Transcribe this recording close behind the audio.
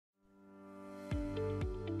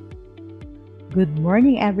Good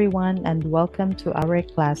morning, everyone, and welcome to our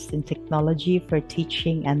class in Technology for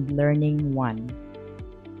Teaching and Learning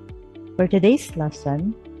 1. For today's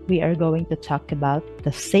lesson, we are going to talk about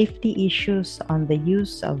the safety issues on the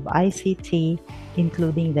use of ICT,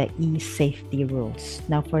 including the e-safety rules.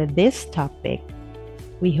 Now, for this topic,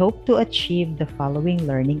 we hope to achieve the following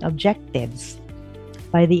learning objectives.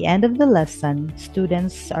 By the end of the lesson,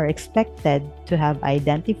 students are expected to have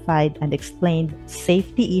identified and explained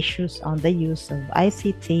safety issues on the use of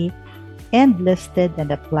ICT and listed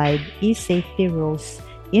and applied e-safety rules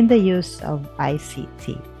in the use of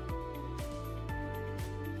ICT.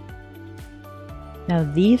 Now,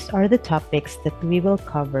 these are the topics that we will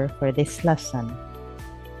cover for this lesson.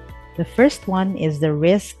 The first one is the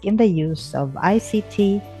risk in the use of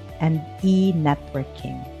ICT and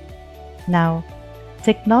e-networking. Now,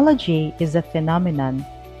 technology is a phenomenon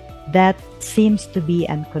that seems to be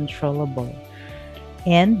uncontrollable.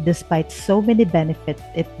 And despite so many benefits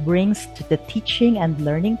it brings to the teaching and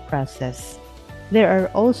learning process, there are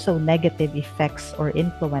also negative effects or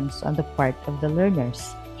influence on the part of the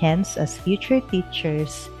learners. Hence, as future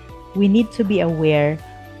teachers, we need to be aware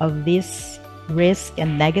of these risk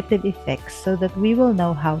and negative effects so that we will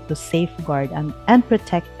know how to safeguard and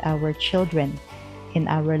protect our children in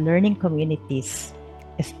our learning communities,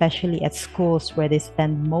 especially at schools where they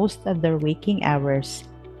spend most of their waking hours,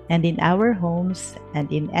 and in our homes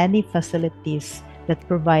and in any facilities that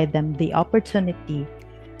provide them the opportunity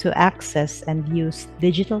to access and use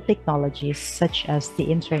digital technologies such as the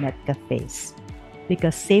internet cafes.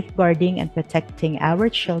 Because safeguarding and protecting our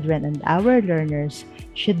children and our learners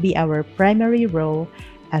should be our primary role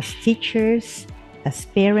as teachers, as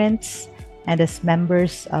parents, and as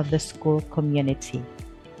members of the school community.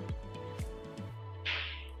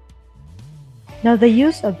 Now, the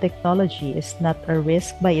use of technology is not a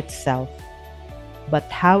risk by itself, but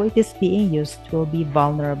how it is being used will be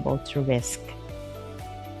vulnerable to risk.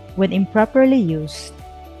 When improperly used,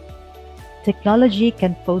 technology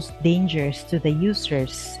can pose dangers to the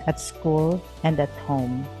users at school and at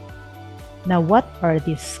home. Now, what are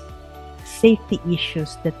these safety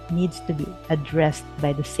issues that needs to be addressed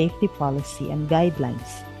by the safety policy and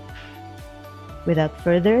guidelines? Without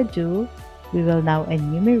further ado, we will now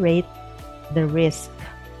enumerate the risk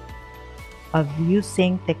of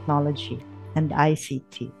using technology and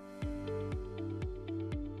ICT.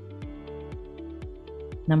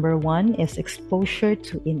 Number 1 is exposure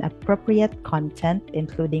to inappropriate content,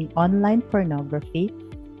 including online pornography,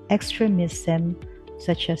 extremism,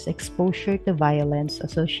 such as exposure to violence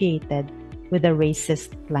associated with a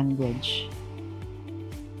racist language.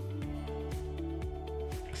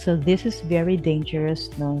 So this is very dangerous,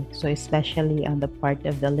 no? So especially on the part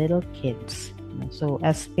of the little kids. So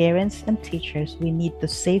as parents and teachers, we need to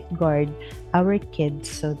safeguard our kids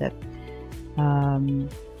so that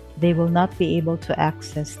they will not be able to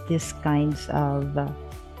access these kinds of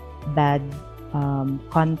bad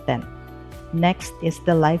content. Next is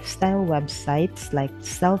the lifestyle websites like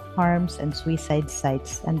self-harms and suicide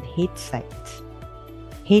sites and hate sites.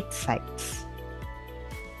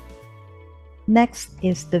 Next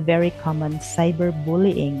is the very common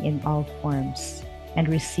cyberbullying in all forms and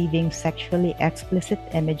receiving sexually explicit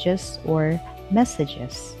images or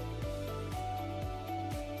messages.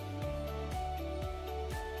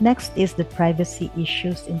 Next is the privacy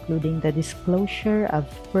issues, including the disclosure of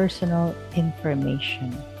personal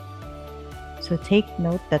information. So take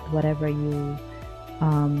note that whatever you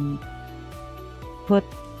put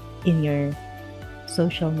in your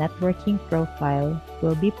social networking profile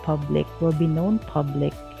will be public, will be known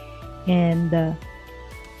public, and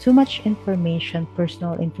too much information,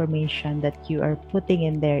 personal information that you are putting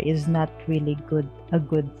in there is not really a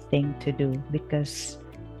good thing to do, because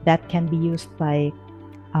that can be used by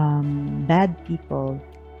bad people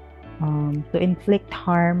to inflict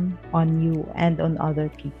harm on you and on other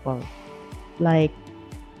people. Like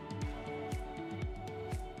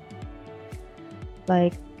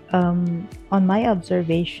on my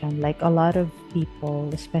observation, like a lot of people,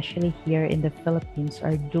 especially here in the Philippines,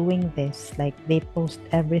 are doing this. Like they post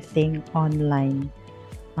everything online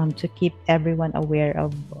to keep everyone aware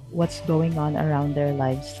of what's going on around their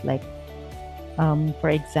lives. Like for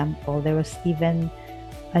example, there was even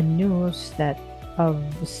a news that of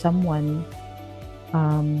someone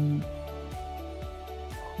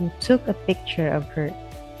who took a picture of her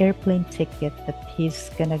airplane ticket that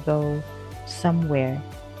he's gonna go somewhere.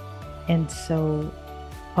 And so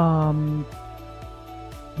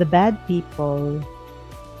the bad people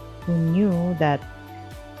who knew that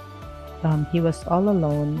he was all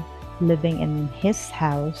alone living in his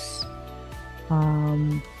house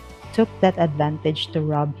took that advantage to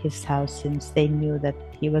rob his house since they knew that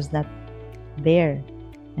he was not there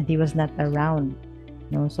and he was not around.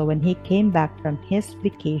 So when he came back from his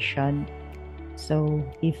vacation, so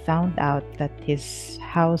he found out that his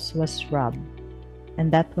house was robbed,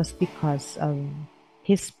 and that was because of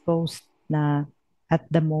his post na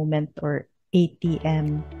at the moment or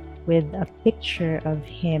ATM with a picture of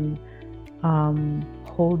him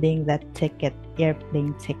holding that ticket,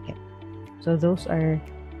 airplane ticket. So those are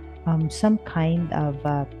some kind of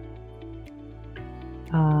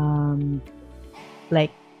um,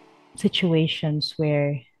 like situations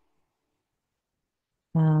where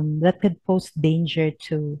that could pose danger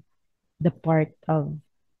to the part of.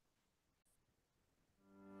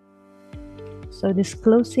 So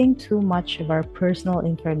disclosing too much of our personal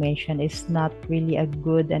information is not really a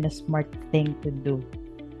good and a smart thing to do.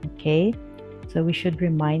 Okay? So we should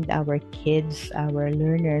remind our kids, our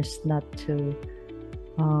learners, not to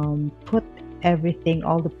put everything,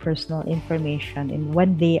 all the personal information in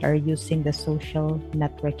when they are using the social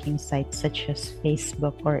networking sites such as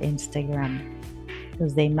Facebook or Instagram,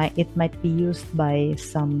 because it might be used by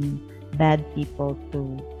some bad people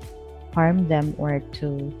to harm them or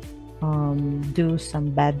to do some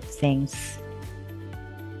bad things.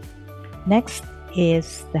 Next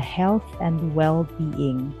is the health and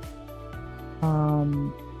well-being.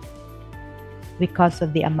 Because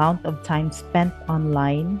of the amount of time spent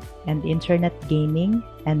online and internet gaming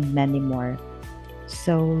and many more.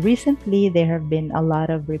 So recently there have been a lot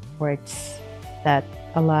of reports that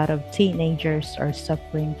a lot of teenagers are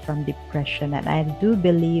suffering from depression, and I do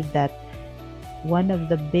believe that one of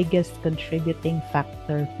the biggest contributing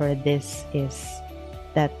factor for this is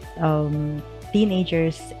that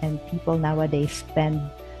teenagers and people nowadays spend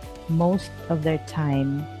most of their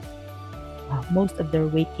time, most of their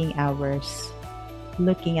waking hours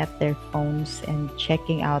looking at their phones and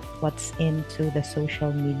checking out what's into the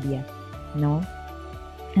social media,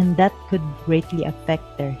 and that could greatly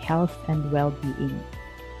affect their health and well-being.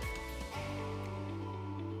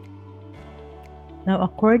 Now,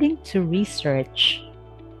 according to research,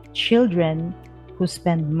 children who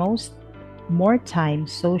spend more time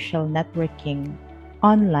social networking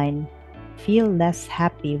online feel less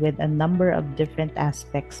happy with a number of different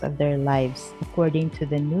aspects of their lives, according to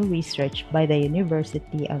the new research by the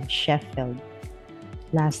University of Sheffield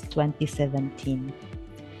last 2017.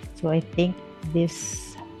 So I think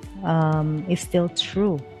this is still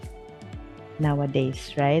true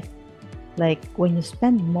nowadays, right? Like when you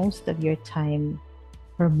spend most of your time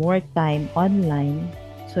or more time online,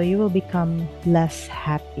 so you will become less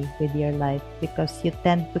happy with your life because you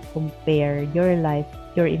tend to compare your life,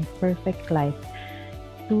 your imperfect life,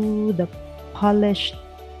 to the polished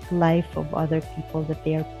life of other people that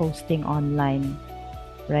they are posting online,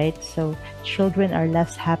 right? So children are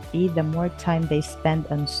less happy the more time they spend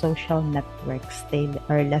on social networks. They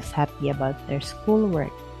are less happy about their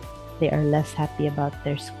schoolwork. They are less happy about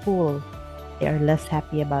their school. They are less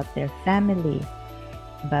happy about their family,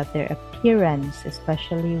 about their appearance,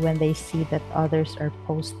 especially when they see that others are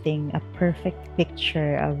posting a perfect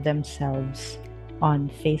picture of themselves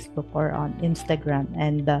on Facebook or on Instagram,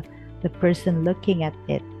 and the person looking at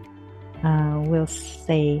it will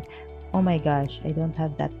say, oh my gosh, I don't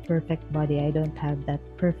have that perfect body, I don't have that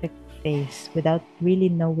perfect face, without really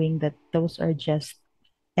knowing that those are just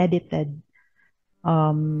edited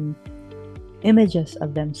images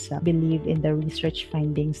of themselves. Believe in the research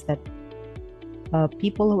findings that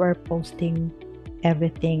people who are posting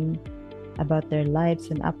everything about their lives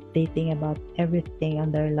and updating about everything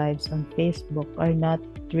on their lives on Facebook are not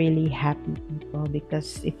really happy people,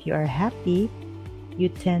 because if you are happy, you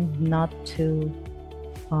tend not to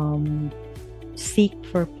seek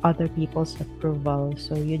for other people's approval.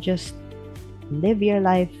 So you just live your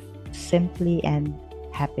life simply and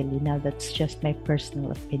happily. Now, that's just my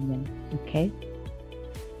personal opinion, okay?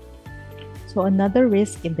 So another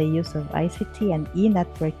risk in the use of ICT and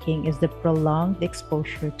e-networking is the prolonged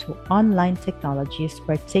exposure to online technologies,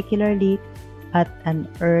 particularly at an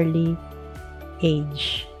early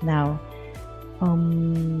age. Now,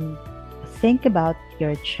 think about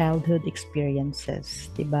your childhood experiences,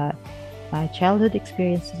 diba? My childhood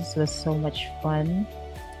experiences was so much fun.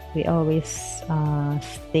 We always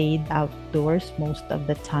stayed outdoors most of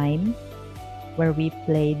the time, where we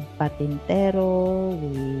played patintero,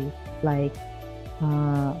 we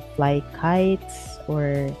fly kites,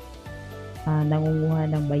 or nangunguha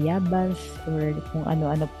ng bayabas, or kung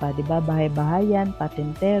ano-ano pa, di ba? Bahay-bahayan,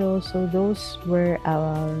 patintero. So those were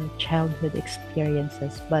our childhood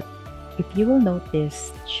experiences. But if you will notice,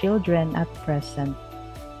 children at present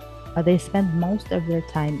they spend most of their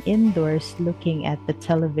time indoors looking at the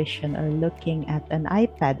television or looking at an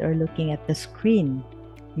iPad or looking at the screen,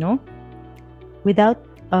 no? Without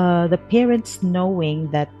the parents knowing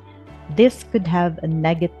that this could have a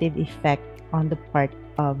negative effect on the part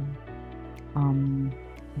of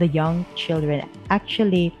the young children.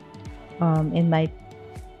 Actually, in my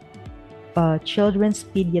children's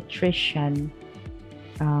pediatrician,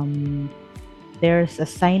 there's a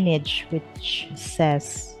signage which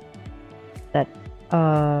says that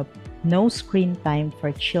no screen time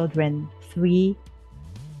for children 3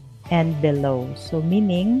 and below. So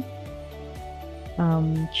meaning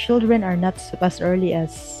children are not as early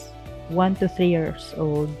as 1 to 3 years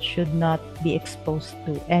old should not be exposed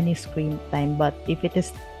to any screen time. But if it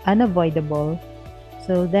is unavoidable,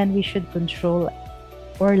 so then we should control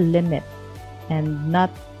or limit and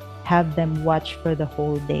not have them watch for the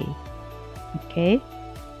whole day. Okay?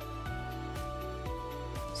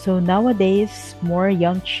 So nowadays, more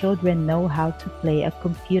young children know how to play a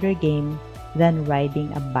computer game than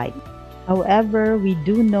riding a bike. However, we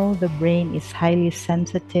do know the brain is highly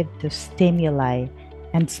sensitive to stimuli,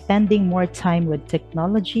 and spending more time with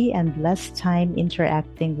technology and less time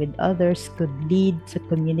interacting with others could lead to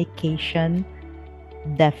communication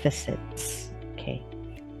deficits. Okay.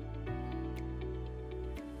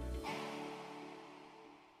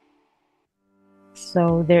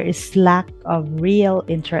 So there is lack of real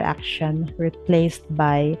interaction replaced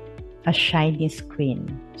by a shiny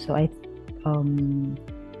screen. So it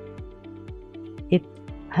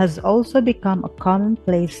has also become a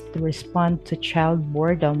commonplace to respond to child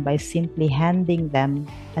boredom by simply handing them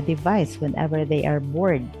a device whenever they are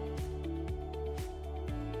bored.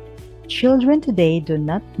 Children today do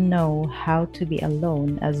not know how to be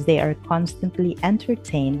alone as they are constantly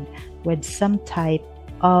entertained with some type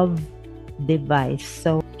of device.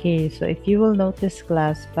 So if you will notice,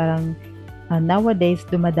 class, parang nowadays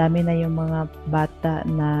dumadami na yung mga bata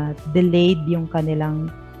na delayed yung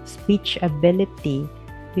kanilang speech ability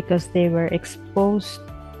because they were exposed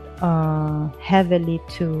heavily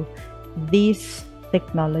to this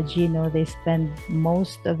technology. They spend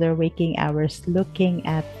most of their waking hours looking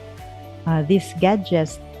at these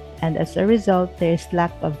gadgets, and as a result, there is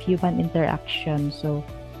lack of human interaction. So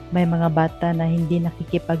may mga bata na hindi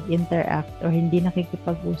nakikipag-interact or hindi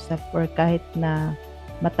nakikipag-usap, or kahit na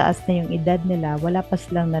mataas na yung edad nila, wala pa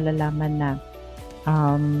silang nalalaman na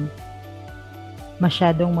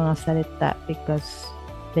masyadong mga salita because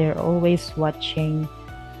they're always watching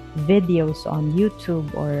videos on YouTube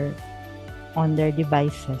or on their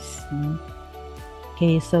devices.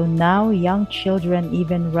 Okay, so now young children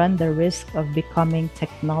even run the risk of becoming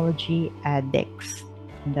technology addicts.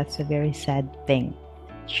 And that's a very sad thing.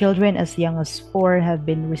 Children as young as 4 have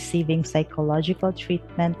been receiving psychological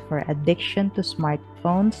treatment for addiction to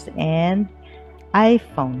smartphones and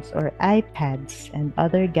iPhones or iPads and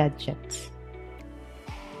other gadgets.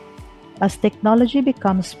 As technology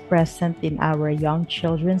becomes present in our young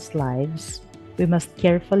children's lives, we must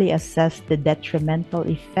carefully assess the detrimental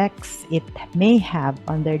effects it may have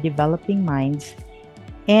on their developing minds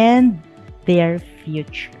and their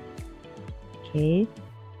future. Okay?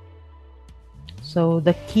 So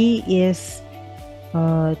the key is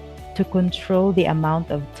to control the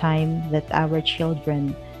amount of time that our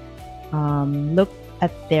children look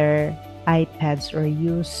at their iPads or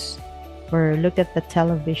look at the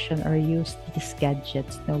television or use these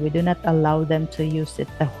gadgets. No, we do not allow them to use it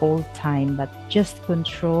the whole time, but just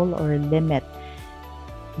control or limit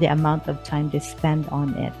the amount of time they spend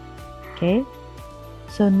on it. Okay?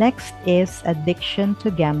 So next is addiction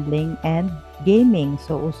to gambling and gaming.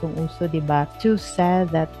 So usong-uso, diba? Too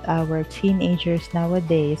sad that our teenagers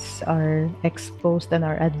nowadays are exposed and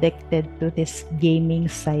are addicted to these gaming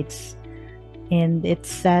sites. And it's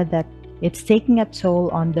sad that it's taking a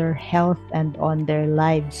toll on their health and on their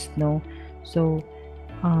lives, no? So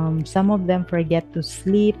some of them forget to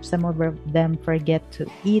sleep, some of them forget to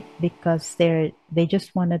eat because they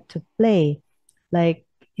just wanted to play. Like,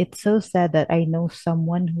 it's so sad that I know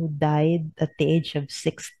someone who died at the age of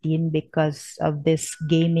 16 because of this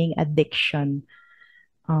gaming addiction.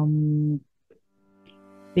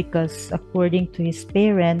 Because according to his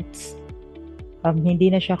parents, hindi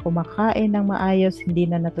na siya kumakain ng maayos, hindi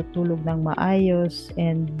na natutulog ng maayos,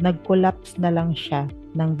 and nag-collapse na lang siya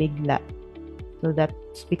ng bigla. So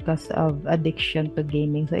that's because of addiction to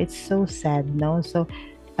gaming. So it's so sad, no? So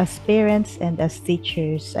as parents and as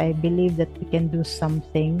teachers, I believe that we can do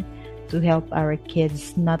something to help our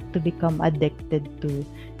kids not to become addicted to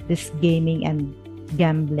this gaming and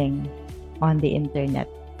gambling on the internet.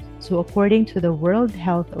 So according to the World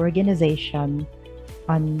Health Organization,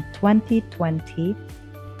 on 2020,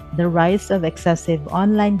 The rise of excessive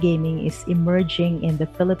online gaming is emerging in the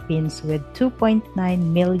Philippines with 2.9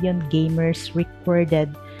 million gamers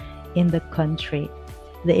recorded in the country.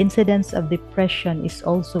 The incidence of depression is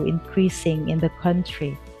also increasing in the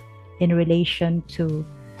country in relation to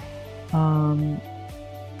um,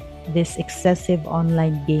 this excessive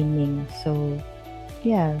online gaming. So,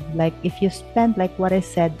 yeah, like if you spend, like what I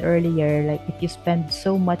said earlier, like if you spend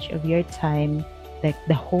so much of your time, like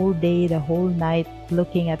the whole day, the whole night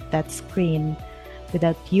looking at that screen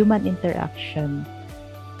without human interaction,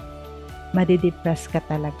 madidepress ka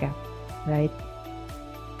talaga, right?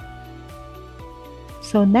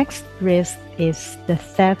 So next risk is the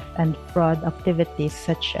theft and fraud activities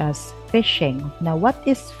such as phishing. Now, what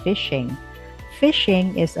is phishing?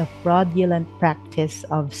 Phishing is a fraudulent practice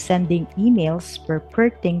of sending emails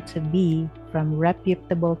purporting to be from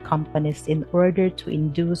reputable companies in order to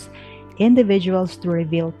induce individuals to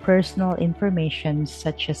reveal personal information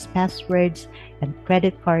such as passwords and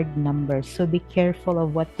credit card numbers. So be careful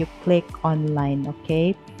of what you click online,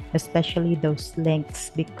 okay? Especially those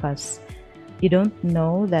links, because you don't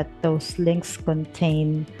know that those links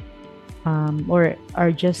contain or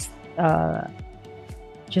are just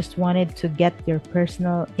wanted to get your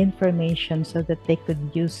personal information so that they could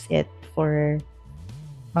use it for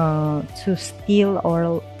to steal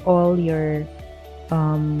all your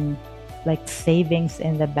like savings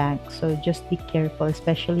in the bank. So just be careful,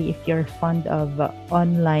 especially if you're fond of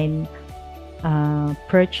online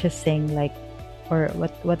purchasing, like, or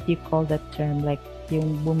what do you call that term, like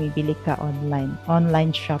yung bumibili ka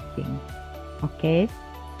online shopping. Okay,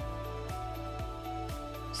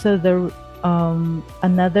 so the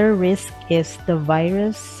another risk is the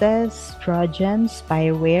viruses, trojans,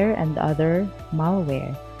 spyware, and other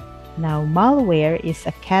malware. Now, malware is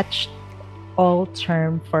a catch-all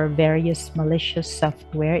term for various malicious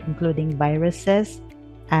software, including viruses,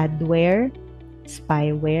 adware,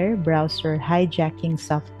 spyware, browser hijacking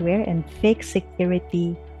software, and fake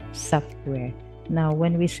security software. Now,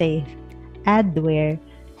 when we say adware,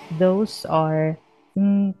 those are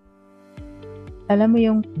alam mo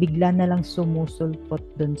yung bigla na lang sumusulpot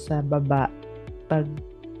dun sa baba pag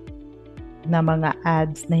na mga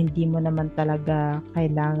ads na hindi mo naman talaga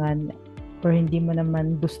kailangan or hindi mo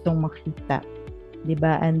naman gustong makita,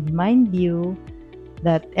 diba? And mind you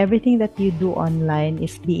that everything that you do online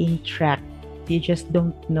is being tracked. You just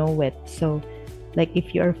don't know it. So like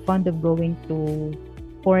if you are fond of going to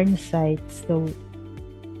porn sites, so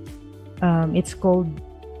it's called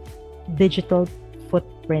digital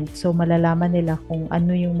footprint. So malalaman nila kung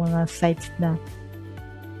ano yung mga sites na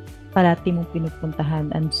parati mong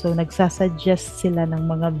pinupuntahan, and so nagsasuggest sila ng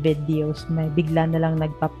mga videos, may bigla na lang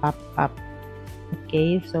nagpa-pop up.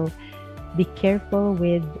 Okay, so be careful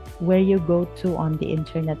with where you go to on the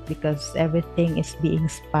internet because everything is being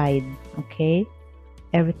spied. Okay,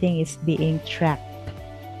 everything is being tracked.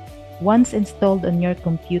 Once installed on your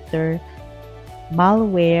computer,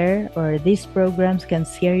 malware or these programs can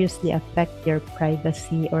seriously affect your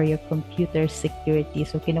privacy or your computer security.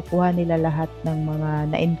 So, kinukuha nila lahat ng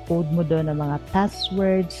mga na-encode mo doon ng mga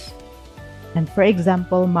passwords. And for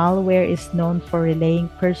example, malware is known for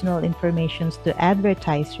relaying personal information to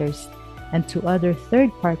advertisers and to other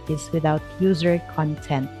third parties without user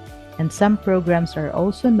consent. And some programs are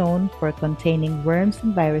also known for containing worms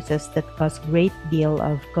and viruses that cause great deal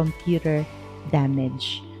of computer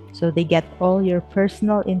damage. So they get all your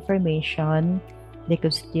personal information. They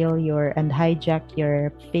could steal and hijack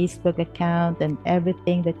your Facebook account and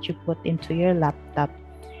everything that you put into your laptop.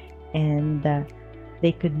 And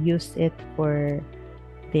they could use it for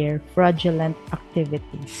their fraudulent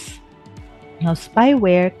activities. Now,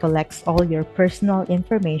 spyware collects all your personal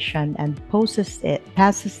information and passes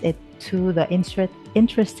it to the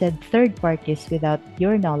interested third parties without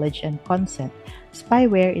your knowledge and consent.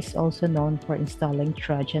 Spyware is also known for installing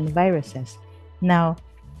Trojan viruses. Now,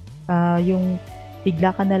 yung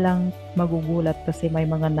bigla ka na lang magugulat kasi may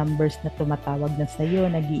mga numbers na tumatawag na sa'yo,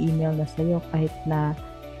 nag-i-email na sa'yo kahit na,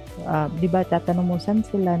 di ba, tatanong mo saan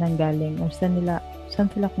sila nanggaling or saan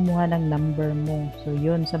sila kumuha ng number mo. So,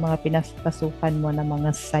 yun, sa mga pinapasukan mo na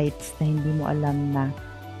mga sites na hindi mo alam na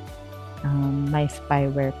may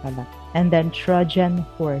spyware pala. And then, Trojan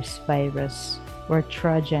horse virus or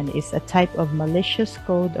Trojan is a type of malicious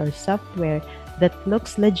code or software that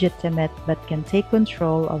looks legitimate but can take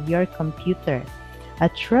control of your computer. A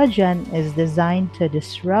Trojan is designed to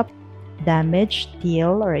disrupt, damage,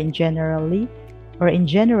 steal, or in general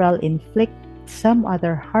inflict some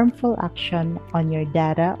other harmful action on your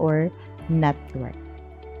data or network.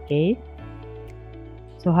 Okay?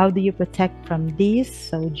 So how do you protect from these?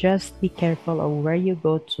 So just be careful of where you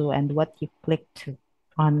go to and what you click to.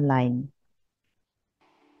 online.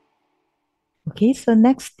 Okay, so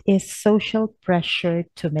next is social pressure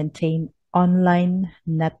to maintain online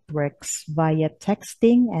networks via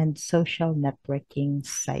texting and social networking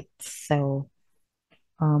sites. So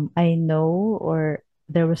I know, or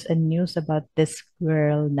there was a news about this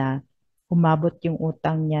girl na umabot yung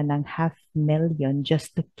utang niya ng 500,000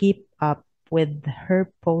 just to keep up with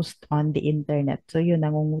her post on the internet. So yun,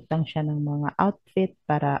 nangungutang siya ng mga outfit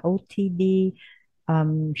para OTD.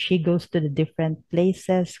 She goes to the different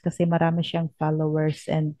places kasi marami siyang followers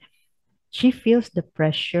and she feels the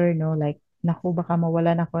pressure, no? Like, naku, baka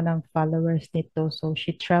mawalan ako ng followers nito. So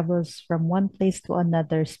she travels from one place to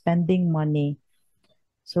another, spending money.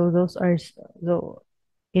 So so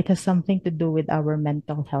it has something to do with our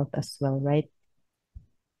mental health as well, right?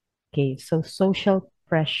 Okay, so social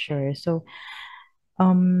pressure. So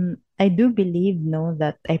I do believe, no,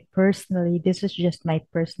 that I personally, this is just my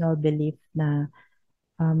personal belief na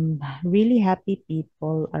really happy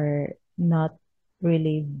people are not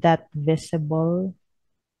really that visible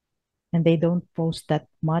and they don't post that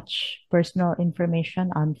much personal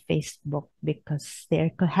information on Facebook because they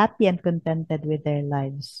are happy and contented with their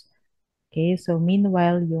lives. Okay, so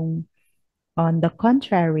meanwhile, yung on the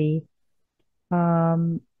contrary,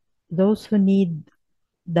 um, those who need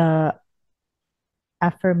the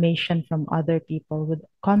affirmation from other people would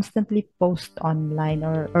constantly post online,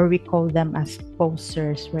 or we call them as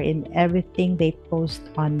posters, wherein everything they post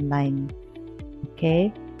online.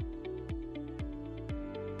 Okay.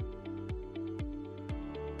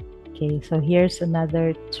 Okay, so here's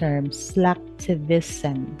another term,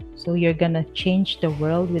 slacktivism. So you're gonna change the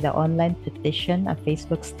world with an online petition, a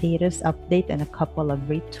Facebook status update, and a couple of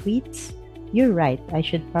retweets. You're right. I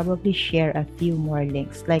should probably share a few more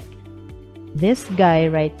links. Like this guy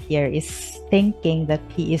right here is thinking that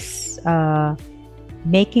he is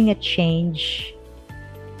making a change.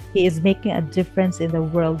 He is making a difference in the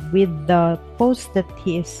world with the post that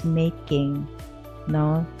he is making.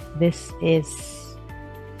 No, this is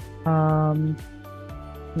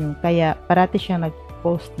kaya parati siyang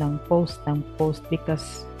nag-post ng post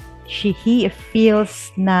because he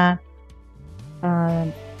feels na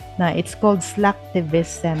it's called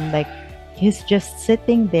slacktivism, like he's just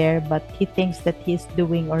sitting there but he thinks that he's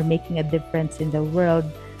doing or making a difference in the world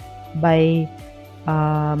by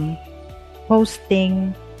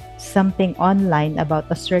posting something online about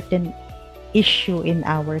a certain issue in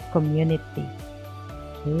our community.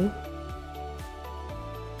 Okay.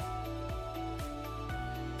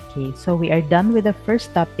 Okay, so we are done with the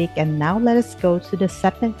first topic, and now let us go to the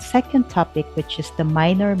second topic, which is the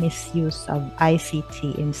minor misuse of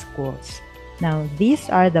ICT in schools. Now,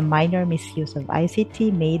 these are the minor misuse of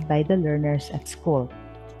ICT made by the learners at school.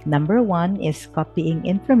 Number one is copying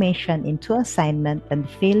information into assignment and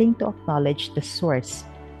failing to acknowledge the source.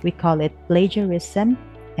 We call it plagiarism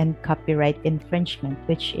and copyright infringement,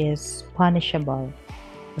 which is punishable.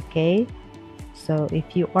 Okay, so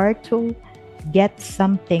if you are to get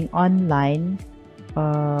something online,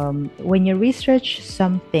 when you research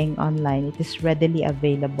something online, it is readily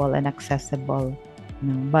available and accessible.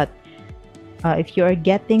 But if you are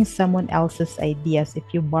getting someone else's ideas, if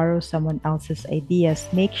you borrow someone else's ideas,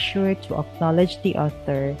 make sure to acknowledge the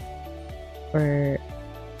author or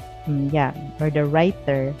the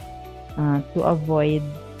writer to avoid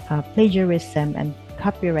plagiarism and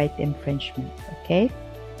copyright infringement. Okay.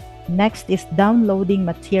 Next is downloading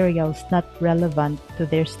materials not relevant to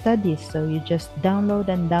their studies. So you just download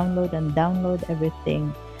and download and download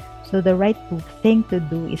everything. So the right thing to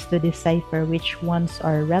do is to decipher which ones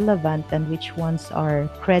are relevant and which ones are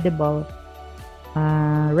credible,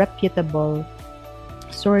 reputable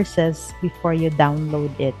sources before you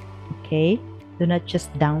download it. Okay? Do not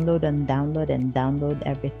just download and download and download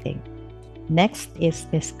everything. Next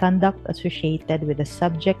is misconduct associated with a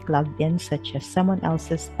subject login, such as someone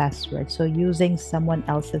else's password. So using someone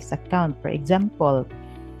else's account. For example,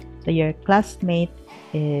 so your classmate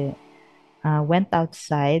went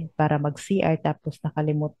outside para mag-CR tapos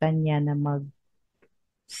nakalimutan niya na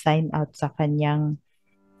mag-sign out sa kanyang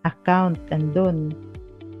account. And doon,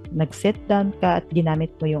 nag-sit down ka at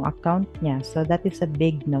ginamit mo yung account niya. So that is a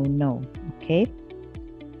big no-no. Okay?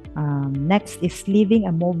 Next is leaving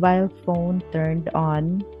a mobile phone turned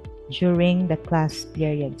on during the class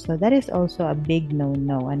period. So that is also a big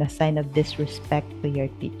no-no and a sign of disrespect to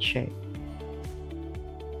your teacher.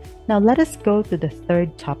 Now let us go to the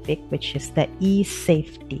third topic, which is the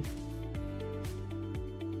e-safety.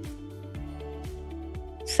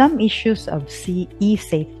 Some issues of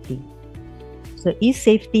e-safety. So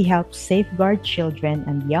e-safety helps safeguard children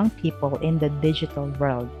and young people in the digital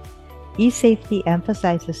world. E-safety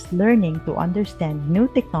emphasizes learning to understand new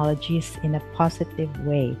technologies in a positive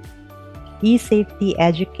way. E-safety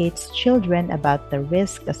educates children about the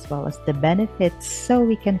risk as well as the benefits so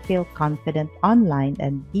we can feel confident online,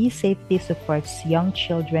 and e-safety supports young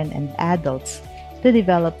children and adults to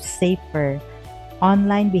develop safer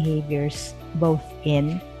online behaviors both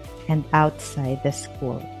in and outside the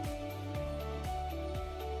school.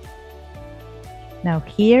 Now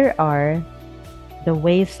here are the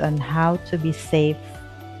ways on how to be safe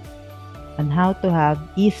and how to have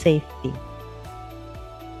e-safety.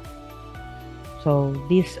 So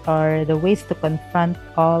these are the ways to confront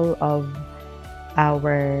all of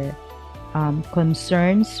our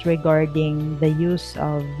concerns regarding the use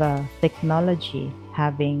of technology.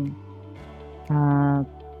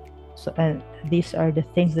 These are the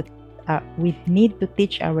things that we need to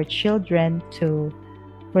teach our children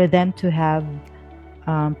for them to have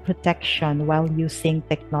protection while using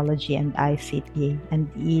technology and ICT and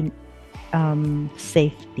in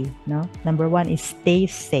safety. No? Number one is stay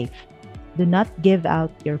safe. Do not give out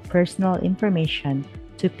your personal information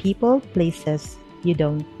to people, places you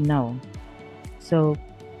don't know. So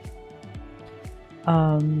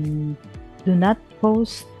do not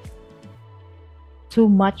post too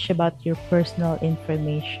much about your personal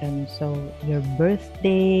information. So your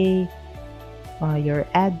birthday, your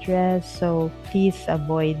address. So please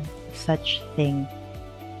avoid such thing.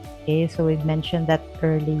 Okay, so we mentioned that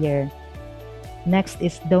earlier. Next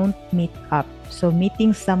is don't meet up. So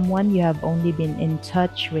meeting someone you have only been in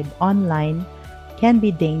touch with online can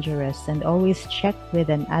be dangerous, and always check with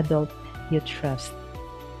an adult you trust.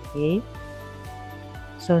 Okay?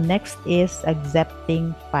 So next is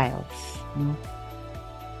accepting files.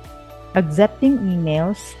 Accepting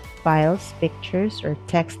emails, files, pictures, or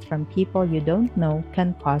text from people you don't know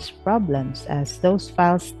can cause problems, as those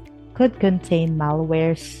files could contain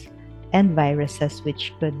malwares and viruses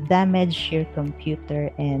which could damage your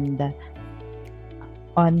computer and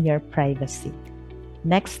on your privacy.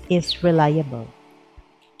 Next is reliable.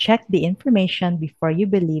 Check the information before you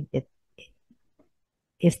believe it.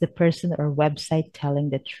 Is the person or website telling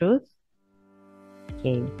the truth?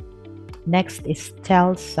 Okay. Next is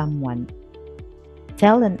tell someone.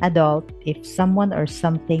 Tell an adult if someone or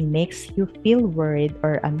something makes you feel worried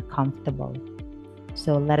or uncomfortable.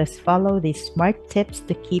 So let us follow these smart tips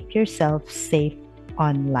to keep yourself safe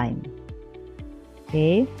online.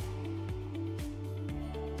 Okay?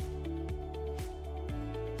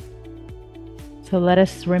 So let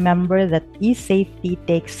us remember that e-safety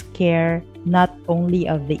takes care not only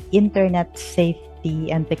of the internet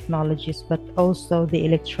safety and technologies, but also the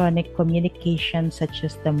electronic communication such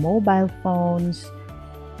as the mobile phones,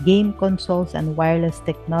 game consoles, and wireless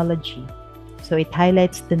technology. So it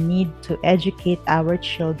highlights the need to educate our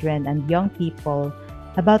children and young people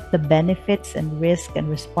about the benefits and risks and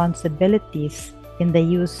responsibilities in the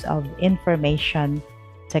use of information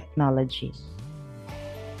technology.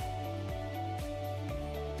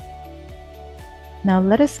 Now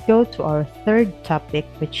let us go to our third topic,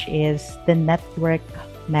 which is the network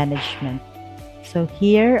management. So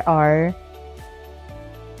here are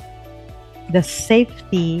the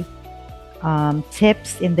safety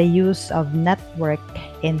tips in the use of network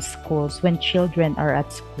in schools when children are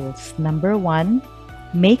at schools. Number one,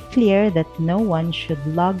 make clear that no one should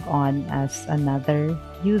log on as another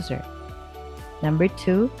user. Number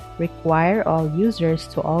two, require all users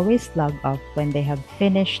to always log off when they have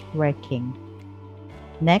finished working.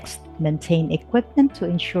 Next, maintain equipment to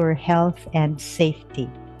ensure health and safety.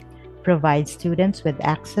 Provide students with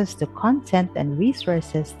access to content and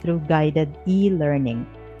resources through guided e-learning.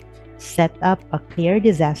 Set up a clear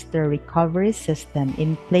disaster recovery system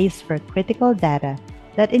in place for critical data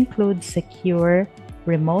that includes secure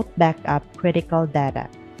remote backup critical data.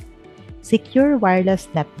 Secure wireless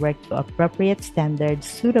network to appropriate standards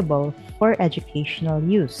suitable for educational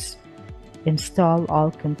use. Install all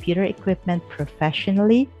computer equipment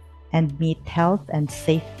professionally and meet health and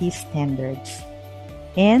safety standards.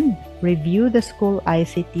 And review the school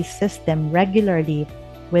ICT system regularly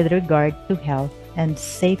with regard to health and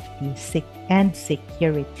safety and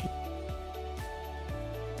security.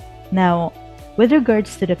 Now, with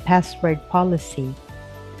regards to the password policy,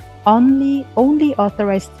 only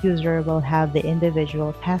authorized user will have the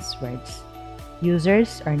individual passwords.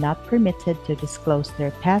 Users are not permitted to disclose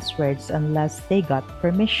their passwords unless they got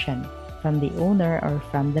permission from the owner or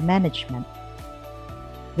from the management.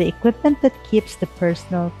 The equipment that keeps the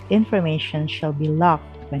personal information shall be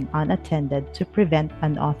locked when unattended to prevent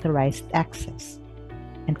unauthorized access,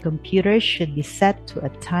 and computers should be set to a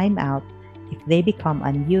timeout if they become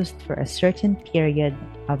unused for a certain period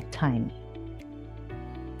of time.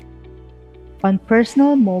 On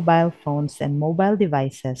personal mobile phones and mobile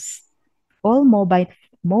devices, all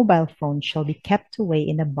mobile phones shall be kept away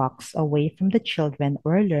in a box away from the children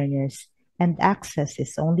or learners, and access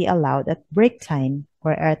is only allowed at break time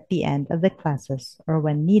or at the end of the classes or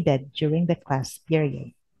when needed during the class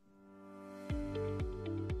period.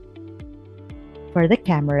 For the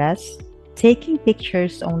cameras, taking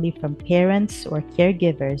pictures only from parents or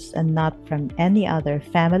caregivers and not from any other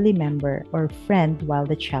family member or friend while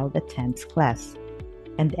the child attends class.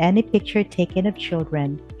 And any picture taken of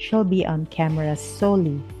children shall be on camera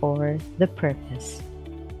solely for the purpose.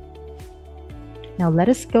 Now let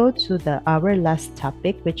us go to our last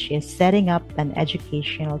topic, which is setting up an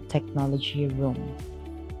educational technology room.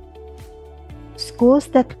 Schools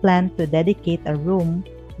that plan to dedicate a room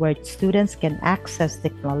where students can access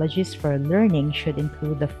technologies for learning should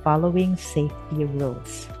include the following safety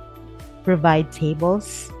rules. Provide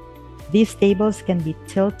tables. These tables can be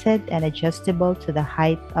tilted and adjustable to the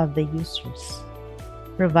height of the users.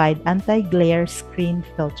 Provide anti-glare screen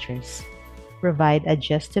filters. Provide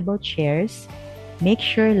adjustable chairs. Make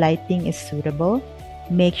sure lighting is suitable.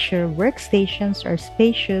 Make sure workstations are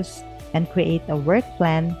spacious, and create a work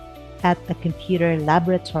plan at a computer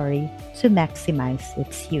laboratory to maximize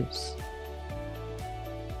its use.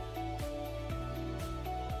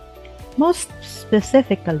 Most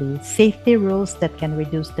specifically, safety rules that can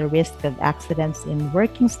reduce the risk of accidents in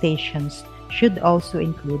working stations should also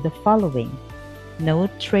include the following. No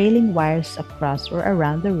trailing wires across or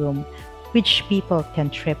around the room which people can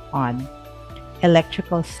trip on.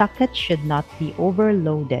 Electrical sockets should not be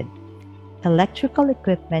overloaded. Electrical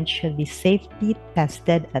equipment should be safety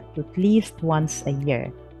tested at least once a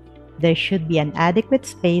year. There should be an adequate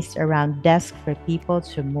space around desks for people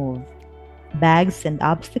to move. Bags and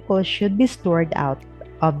obstacles should be stored out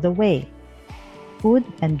of the way. Food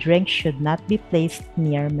and drink should not be placed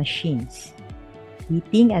near machines.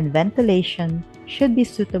 Heating and ventilation should be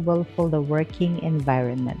suitable for the working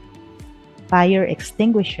environment. Fire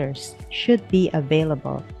extinguishers should be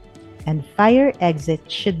available, and fire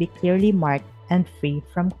exits should be clearly marked and free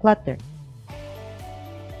from clutter.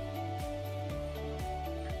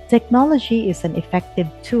 Technology is an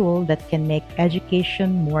effective tool that can make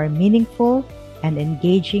education more meaningful and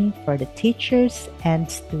engaging for the teachers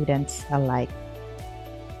and students alike.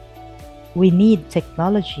 We need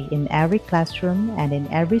technology in every classroom and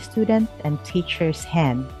in every student and teacher's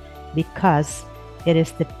hand because it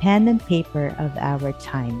is the pen and paper of our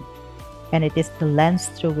time, and it is the lens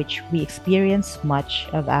through which we experience much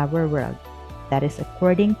of our world. That is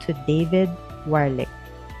according to David Warlick.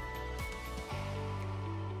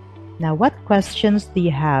 Now, what questions do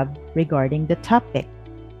you have regarding the topic?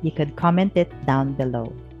 You could comment it down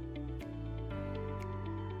below.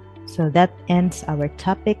 So that ends our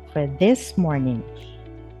topic for this morning.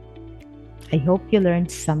 I hope you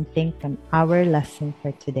learned something from our lesson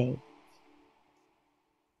for today.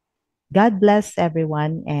 God bless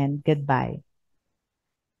everyone and goodbye.